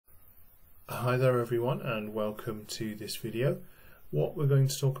Hi there everyone, and welcome to this video. What we're going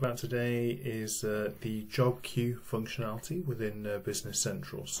to talk about today is the job queue functionality within Business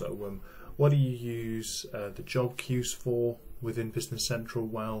Central. So what do you use the job queues for within Business Central?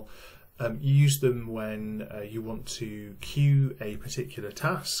 Well, you use them when you want to queue a particular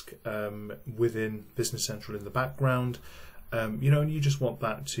task within Business Central in the background. And you just want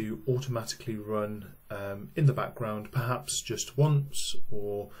that to automatically run in the background, perhaps just once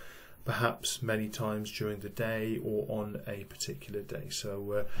or perhaps many times during the day or on a particular day.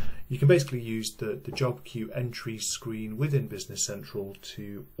 So you can basically use the job queue entry screen within Business Central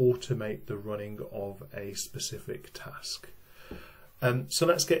to automate the running of a specific task. So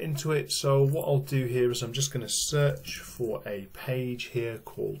let's get into it. So what I'll do here is I'm just going to search for a page here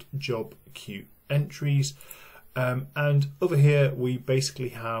called job queue entries. And over here we basically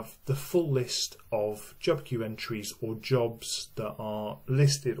have the full list of job queue entries or jobs that are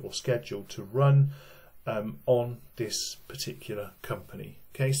listed or scheduled to run on this particular company.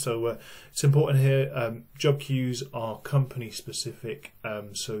 Okay, so it's important here, job queues are company specific,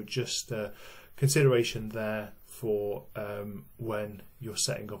 so just consideration there for when you're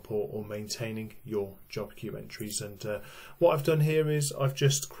setting up or maintaining your job queue entries. And what I've done here is I've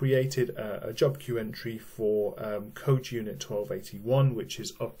just created a job queue entry for code unit 1281, which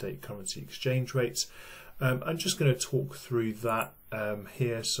is update currency exchange rates. I'm just going to talk through that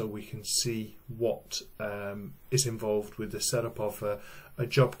here so we can see what is involved with the setup of a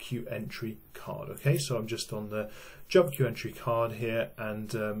job queue entry card. Okay, so I'm just on the job queue entry card here,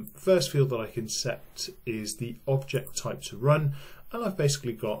 and first field that I can set is the object type to run, and I've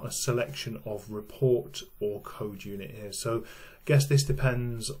basically got a selection of report or code unit here. So I guess this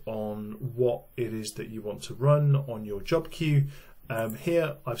depends on what it is that you want to run on your job queue.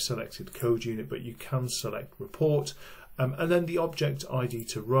 Here I've selected code unit, but you can select report, and then the object ID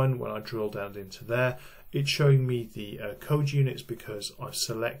to run. When I drill down into there, it's showing me the code units because I've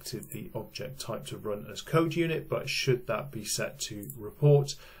selected the object type to run as code unit, but should that be set to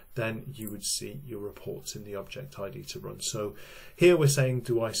report, then you would see your reports in the object ID to run. So here we're saying,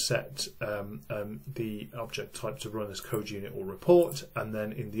 do I set the object type to run as code unit or report, and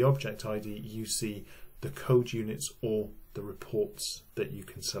then in the object ID you see the code units or the reports that you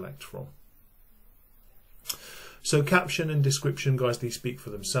can select from. So caption and description, guys, these speak for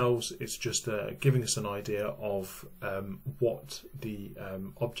themselves. It's just giving us an idea of what the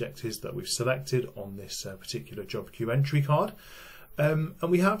object is that we've selected on this particular job queue entry card. And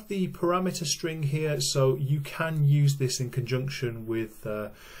we have the parameter string here, so you can use this in conjunction with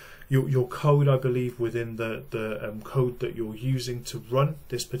your code, I believe, within the code that you're using to run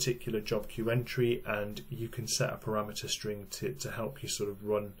this particular job queue entry, and you can set a parameter string to help you sort of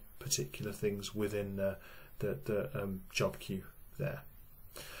run particular things within the job queue there.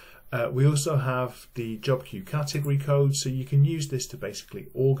 We also have the job queue category code, so you can use this to basically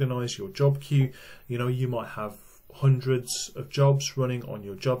organize your job queue. You might have hundreds of jobs running on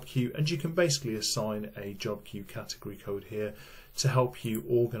your job queue, and you can basically assign a job queue category code here to help you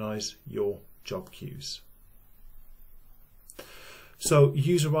organize your job queues. So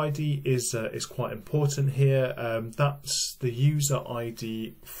user ID is quite important here. That's the user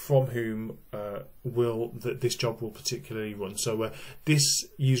ID from whom this job will particularly run. So this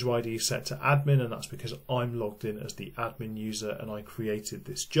user ID is set to admin, and that's because I'm logged in as the admin user and I created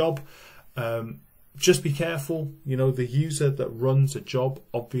this job. Just be careful, the user that runs a job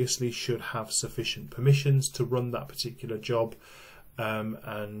obviously should have sufficient permissions to run that particular job.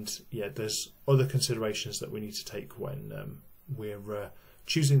 And yeah, there's other considerations that we need to take when we're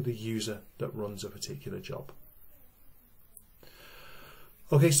choosing the user that runs a particular job.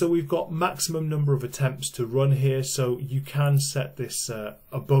 Okay, so we've got maximum number of attempts to run here, so you can set this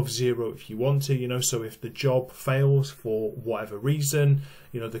above 0 if you want to, so if the job fails for whatever reason,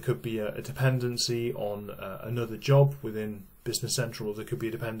 there could be a dependency on another job within Business Central, or there could be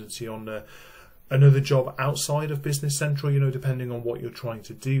a dependency on another job outside of Business Central, depending on what you're trying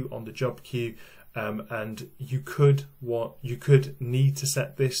to do on the job queue. And you could need to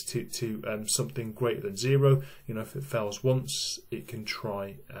set this to something greater than 0. If it fails once, it can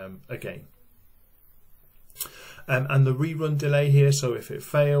try again. And the rerun delay here, so if it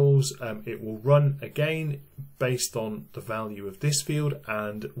fails, it will run again based on the value of this field,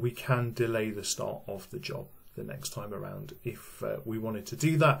 and we can delay the start of the job the next time around if we wanted to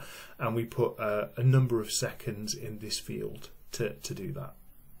do that, and we put a number of seconds in this field to do that.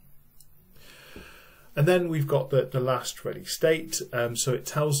 And then we've got the last ready state. So it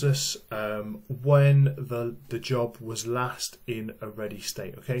tells us when the job was last in a ready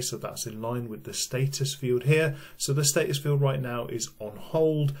state. Okay, so that's in line with the status field here. So the status field right now is on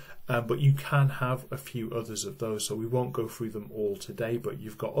hold, but you can have a few others of those. So we won't go through them all today, but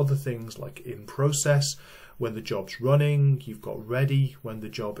you've got other things like in process, when the job's running. You've got ready, when the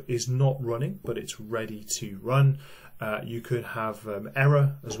job is not running, but it's ready to run. You could have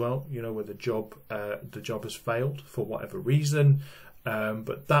error as well, you know, where the job has failed for whatever reason,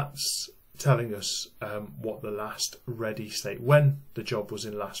 but that's telling us what the last ready state, when the job was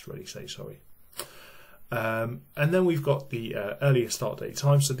in last ready state, sorry. And then we've got the earlier start date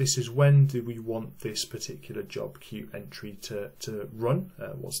time. So this is when do we want this particular job queue entry to run?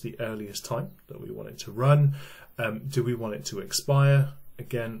 What's the earliest time that we want it to run? Do we want it to expire?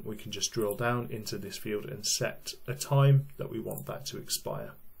 Again, we can just drill down into this field and set a time that we want that to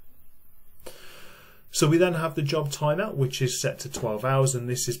expire. So we then have the job timeout, which is set to 12 hours. And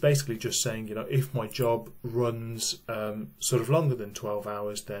this is basically just saying, you know, if my job runs sort of longer than 12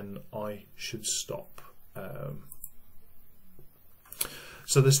 hours, then I should stop.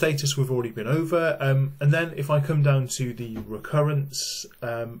 So the status we've already been over. And then if I come down to the recurrence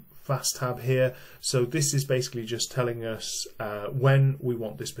fast tab here, so this is basically just telling us when we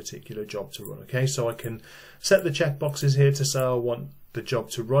want this particular job to run. Okay, so I can set the checkboxes here to say I want the job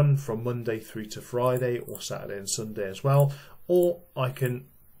to run from Monday through to Friday, or Saturday and Sunday as well, or I can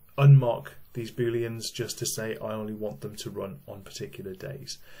unmark these booleans just to say I only want them to run on particular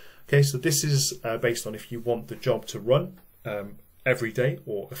days. Okay, so this is based on if you want the job to run every day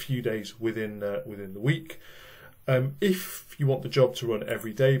or a few days within the week. If you want the job to run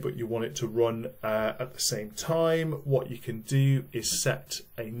every day, but you want it to run at the same time, what you can do is set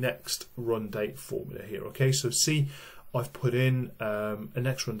a next run date formula here. Okay, so see, I've put in a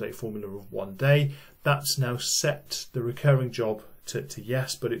next run date formula of 1 day. That's now set the recurring job to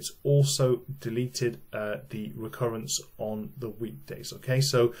yes, but it's also deleted the recurrence on the weekdays. Okay,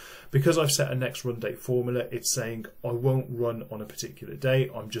 so because I've set a next run date formula, it's saying I won't run on a particular day.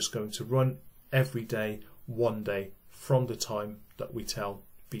 I'm just going to run every day, 1 day from the time that we tell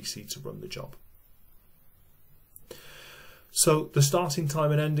BC to run the job. So the starting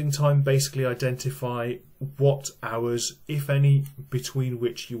time and ending time basically identify what hours, if any, between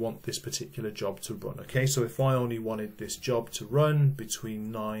which you want this particular job to run. Okay, so if I only wanted this job to run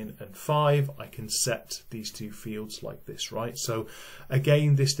between 9 and 5, I can set these two fields like this, right? So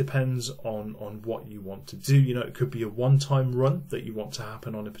again, this depends on what you want to do. You know, it could be a one-time run that you want to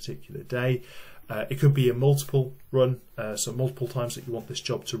happen on a particular day. It could be a multiple run, so multiple times that you want this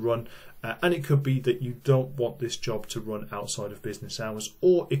job to run, and it could be that you don't want this job to run outside of business hours,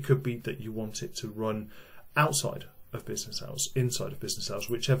 or it could be that you want it to run outside of business hours, inside of business hours.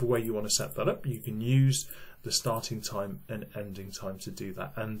 Whichever way you want to set that up, you can use the starting time and ending time to do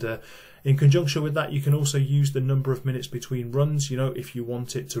that. And in conjunction with that, you can also use the number of minutes between runs. You know, if you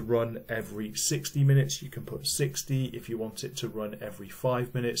want it to run every 60 minutes, you can put 60. If you want it to run every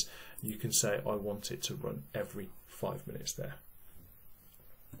 5 minutes, you can say I want it to run every 5 minutes there.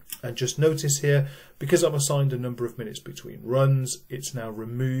 And just notice here, because I've assigned a number of minutes between runs, it's now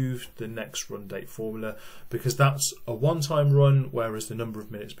removed the next run date formula, because that's a one-time run, whereas the number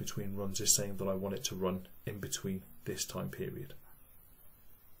of minutes between runs is saying that I want it to run in between this time period.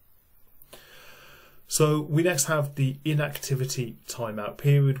 So we next have the inactivity timeout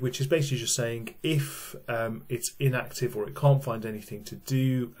period, which is basically just saying if it's inactive or it can't find anything to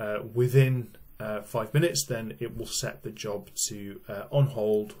do within 5 minutes, then it will set the job to on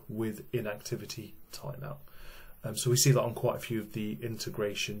hold with inactivity timeout. So we see that on quite a few of the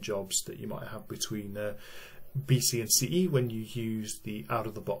integration jobs that you might have between BC and CE when you use the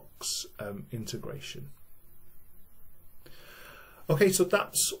out-of-the-box integration. Okay, so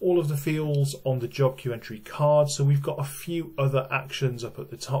that's all of the fields on the job queue entry card. So we've got a few other actions up at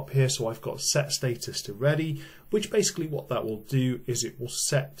the top here. So I've got set status to ready, which basically what that will do is it will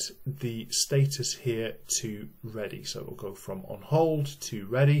set the status here to ready. So it will go from on hold to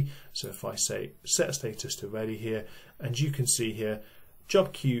ready. So if I say set status to ready here, and you can see here,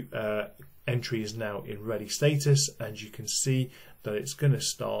 job queue entry is now in ready status, and you can see that it's going to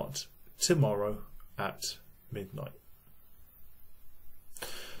start tomorrow at midnight.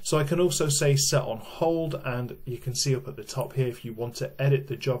 So I can also say set on hold, and you can see up at the top here, if you want to edit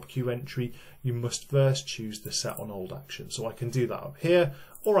the job queue entry, you must first choose the set on hold action. So I can do that up here,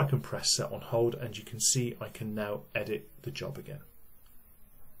 or I can press set on hold, and you can see I can now edit the job again.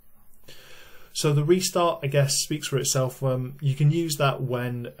 So the restart, I guess, speaks for itself. You can use that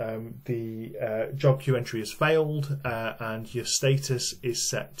when the job queue entry has failed and your status is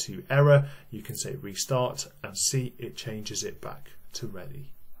set to error. You can say restart and see it changes it back to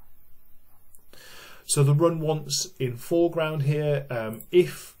ready. So the run once in foreground here,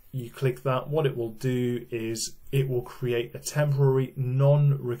 if you click that, what it will do is it will create a temporary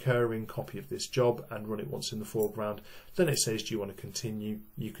non-recurring copy of this job and run it once in the foreground. Then it says, do you want to continue?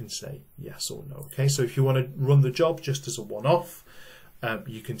 You can say yes or no. Okay, so if you want to run the job just as a one-off,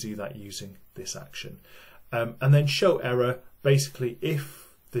 you can do that using this action. And then show error, basically if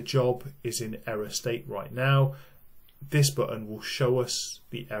the job is in error state right now, this button will show us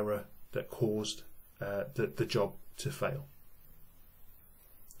the error that caused the job to fail.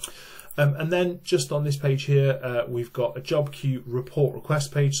 And then just on this page here, we've got a job queue report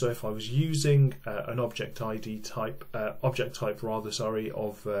request page. So if I was using an object type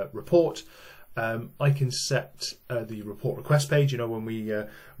of report, I can set the report request page. You know, when we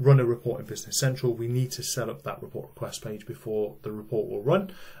run a report in Business Central, we need to set up that report request page before the report will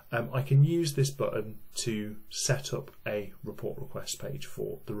run. I can use this button to set up a report request page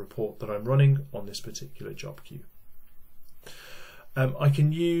for the report that I'm running on this particular job queue. I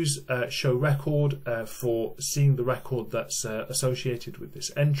can use show record for seeing the record that's associated with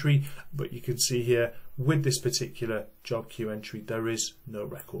this entry, but you can see here with this particular job queue entry there is no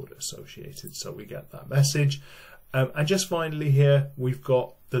record associated, so we get that message. And just finally here we've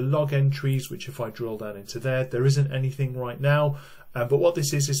got the log entries, which if I drill down into there isn't anything right now, but what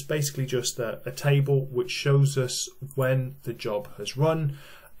this is basically just a table which shows us when the job has run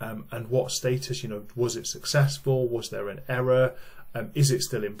and what status, you know, was it successful, was there an error, is it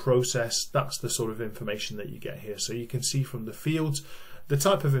still in process? That's the sort of information that you get here. So you can see from the fields the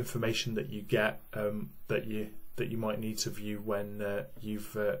type of information that you get that you might need to view when you're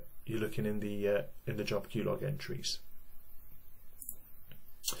looking in the job queue log entries.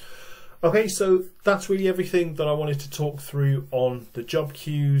 Okay, so that's really everything that I wanted to talk through on the job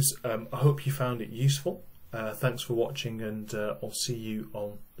queues. I hope you found it useful. Thanks for watching, and I'll see you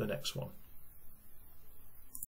on the next one.